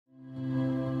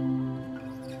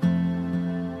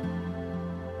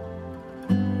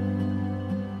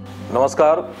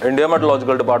Namaskar, India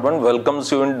Meteorological Department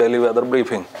welcomes you in daily weather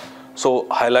briefing. So,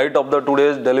 highlight of the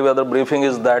today's daily weather briefing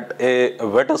is that a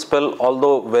wet spell,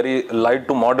 although very light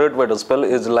to moderate wet spell,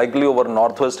 is likely over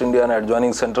northwest India and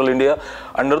adjoining central India,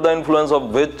 under the influence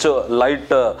of which light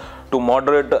to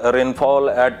moderate rainfall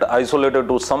at isolated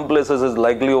to some places is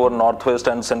likely over northwest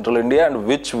and central India, and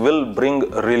which will bring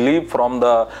relief from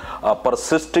the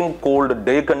persisting cold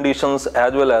day conditions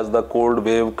as well as the cold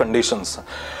wave conditions.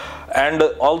 And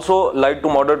also light to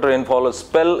moderate rainfall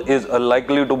spell is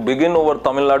likely to begin over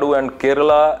Tamil Nadu and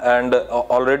Kerala, and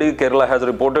already Kerala has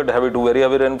reported heavy to very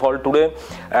heavy rainfall today,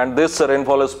 and this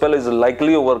rainfall spell is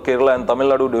likely over Kerala and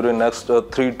Tamil Nadu during next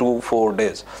 3 to 4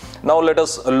 days. Now let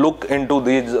us look into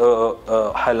these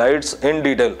highlights in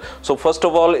detail. So first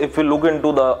of all, if we look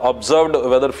into the observed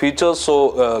weather features,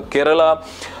 so Kerala,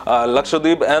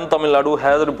 Lakshadweep and Tamil Nadu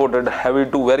has reported heavy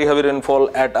to very heavy rainfall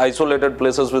at isolated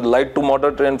places with light to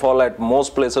moderate rainfall at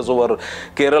most places over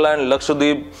Kerala and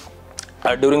Lakshadweep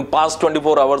during past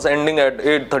 24 hours ending at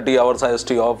 8:30 hours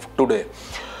IST of today.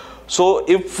 So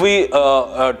if we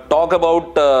talk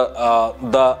about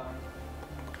the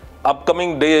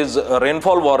upcoming days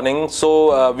rainfall warning,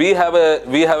 so we have a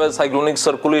cyclonic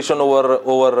circulation over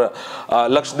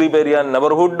Lakshadweep area and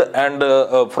neighborhood, and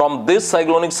from this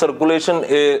cyclonic circulation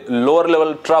a lower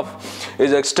level trough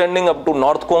is extending up to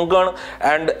North Konkan,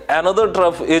 and another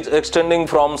trough is extending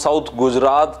from South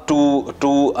Gujarat to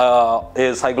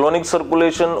a cyclonic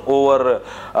circulation over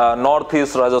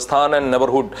northeast Rajasthan and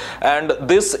neighborhood, and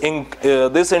this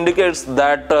indicates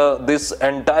that this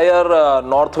entire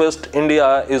northwest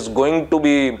India is going to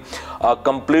be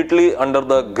completely under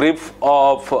the grip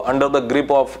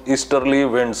of easterly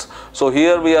winds. So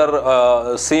here we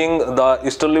are seeing the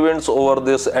easterly winds over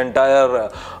this entire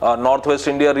northwest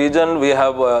India region. We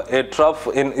have a trough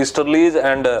in easterlies,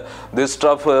 and this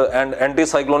trough and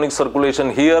anticyclonic circulation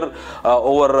here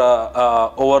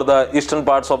over the eastern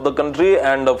parts of the country,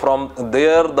 and from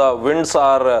there the winds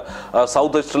are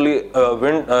southeasterly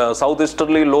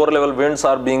lower level winds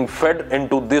are being fed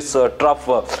into this trough.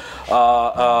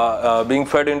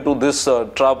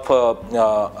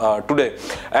 Today,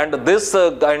 and this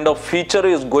kind of feature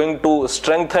is going to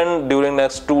strengthen during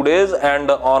next 2 days,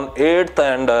 and on 8th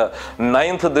and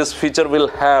 9th this feature will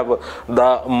have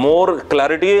the more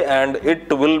clarity, and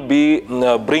it will be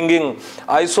bringing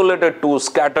isolated to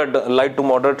scattered light to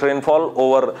moderate rainfall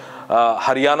over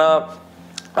Haryana,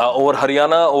 over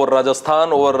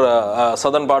Rajasthan, over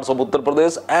southern parts of Uttar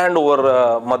Pradesh, and over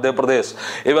Madhya Pradesh.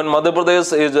 Even Madhya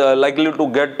Pradesh is likely to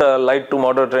get light to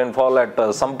moderate rainfall at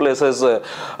some places,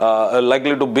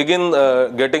 likely to begin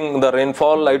getting the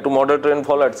rainfall, light to moderate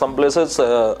rainfall at some places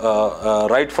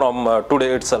right from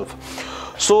today itself.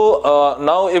 So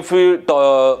now if we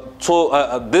the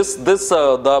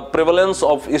prevalence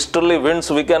of easterly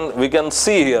winds, we can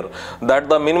see here that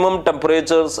the minimum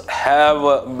temperatures have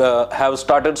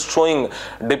started showing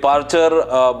departure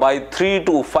by 3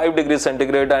 to 5 degrees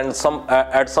centigrade, and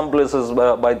at some places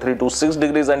by 3 to 6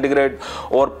 degrees centigrade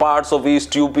over parts of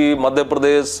East UP, Madhya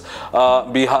Pradesh,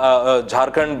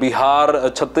 Jharkhand,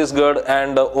 Bihar, Chhattisgarh,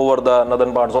 and over the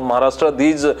northern parts of Maharashtra.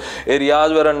 These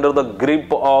areas were under the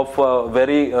grip of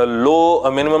very low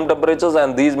minimum temperatures,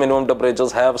 and these minimum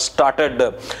temperatures have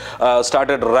started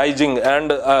rising,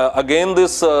 and again the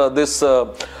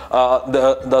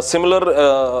similar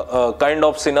kind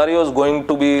of scenario is going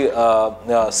to be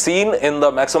seen in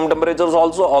the maximum temperatures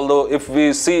also. Although if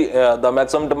we see the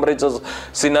maximum temperatures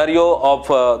scenario of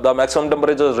the maximum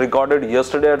temperatures recorded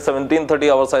yesterday at 17:30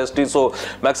 hours IST, so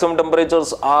maximum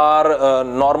temperatures are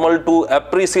normal to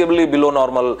appreciably below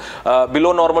normal,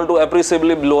 to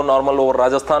appreciably below normal over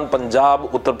Rajasthan,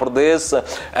 Punjab, Uttar Pradesh,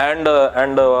 and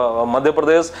Madhya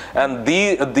Pradesh, and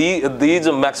these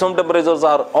maximum temperatures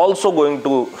are also going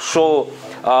to show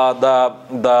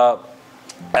the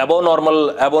above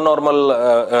normal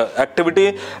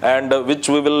activity, and which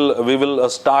we will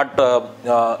start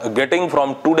getting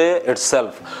from today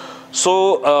itself.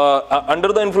 So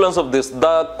under the influence of this,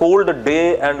 the cold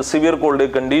day and severe cold day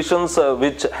conditions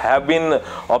which have been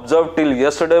observed till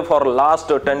yesterday for last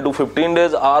 10 to 15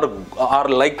 days are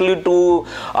likely to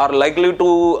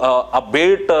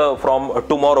abate from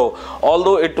tomorrow.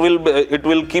 Although it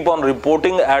will keep on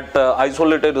reporting at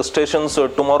isolated stations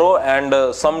tomorrow, and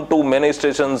some to many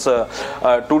stations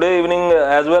today evening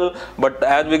as well. But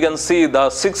as we can see, the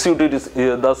 6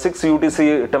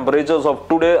 UTC temperatures of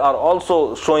today are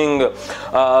also showing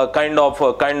kind of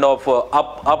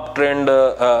uptrend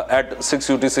at 6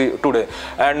 UTC today.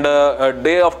 And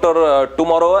day after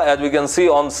tomorrow, as we can see,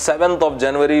 on 7th of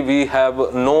January, we have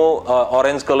no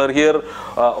orange color here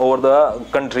over the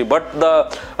country, but the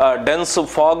dense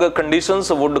fog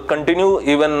conditions would continue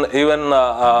even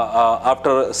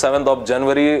after 7th of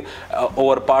January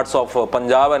over parts of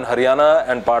Punjab and Haryana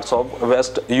and parts of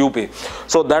West UP.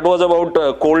 So that was about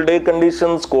cold day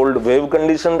conditions, cold wave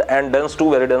conditions, and dense to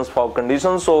very dense fog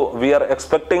conditions. So we are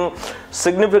expecting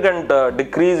significant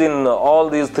decrease in all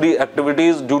these three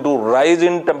activities due to rise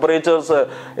in temperatures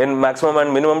in maximum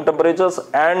and minimum temperatures,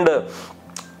 and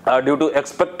due to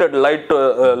expected light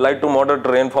to moderate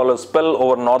rainfall spell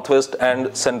over northwest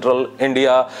and central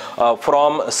India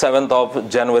from 7th of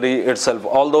January itself.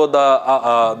 Although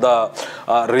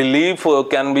the relief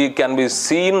can be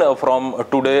seen from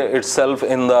today itself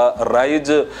in the rise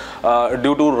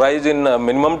due to rise in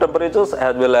minimum temperatures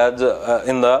as well as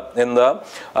in the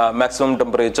maximum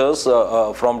temperatures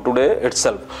from today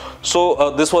itself.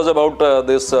 So this was about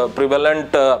this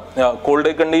prevalent cold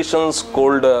day conditions,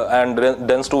 cold and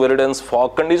dense to very dense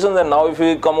fog conditions. And now if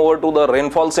we come over to the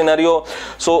rainfall scenario,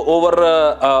 so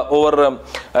over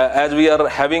as we are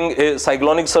having a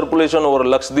cyclonic circulation over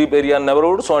Lakshadweep area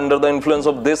neighborhood, so under the influence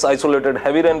of this, isolated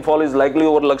heavy rainfall is likely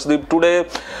over Lakshadweep today.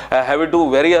 Heavy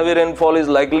to very heavy rainfall is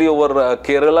likely over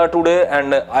Kerala today,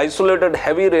 and isolated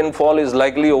heavy rainfall is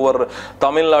likely over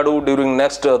Tamil Nadu during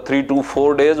next 3 to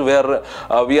 4 days, where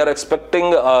we are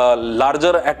expecting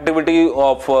larger activity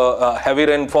of heavy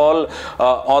rainfall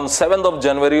on 7th of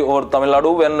January over Tamil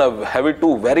Nadu, when heavy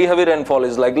to very heavy rainfall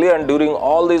is likely, and during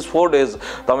all these 4 days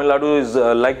Tamil Nadu is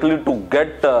likely to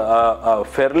get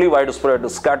fairly widespread,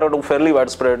 scattered to fairly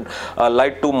widespread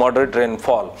light to moderate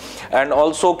rainfall. And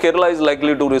also Kerala is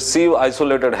likely to receive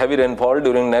isolated heavy rainfall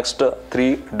during next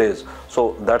 3 days.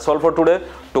 So that's all for today.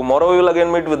 Tomorrow we will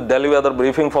again meet with Delhi weather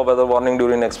briefing for weather warning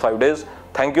during next 5 days.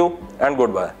 Thank you and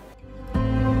goodbye.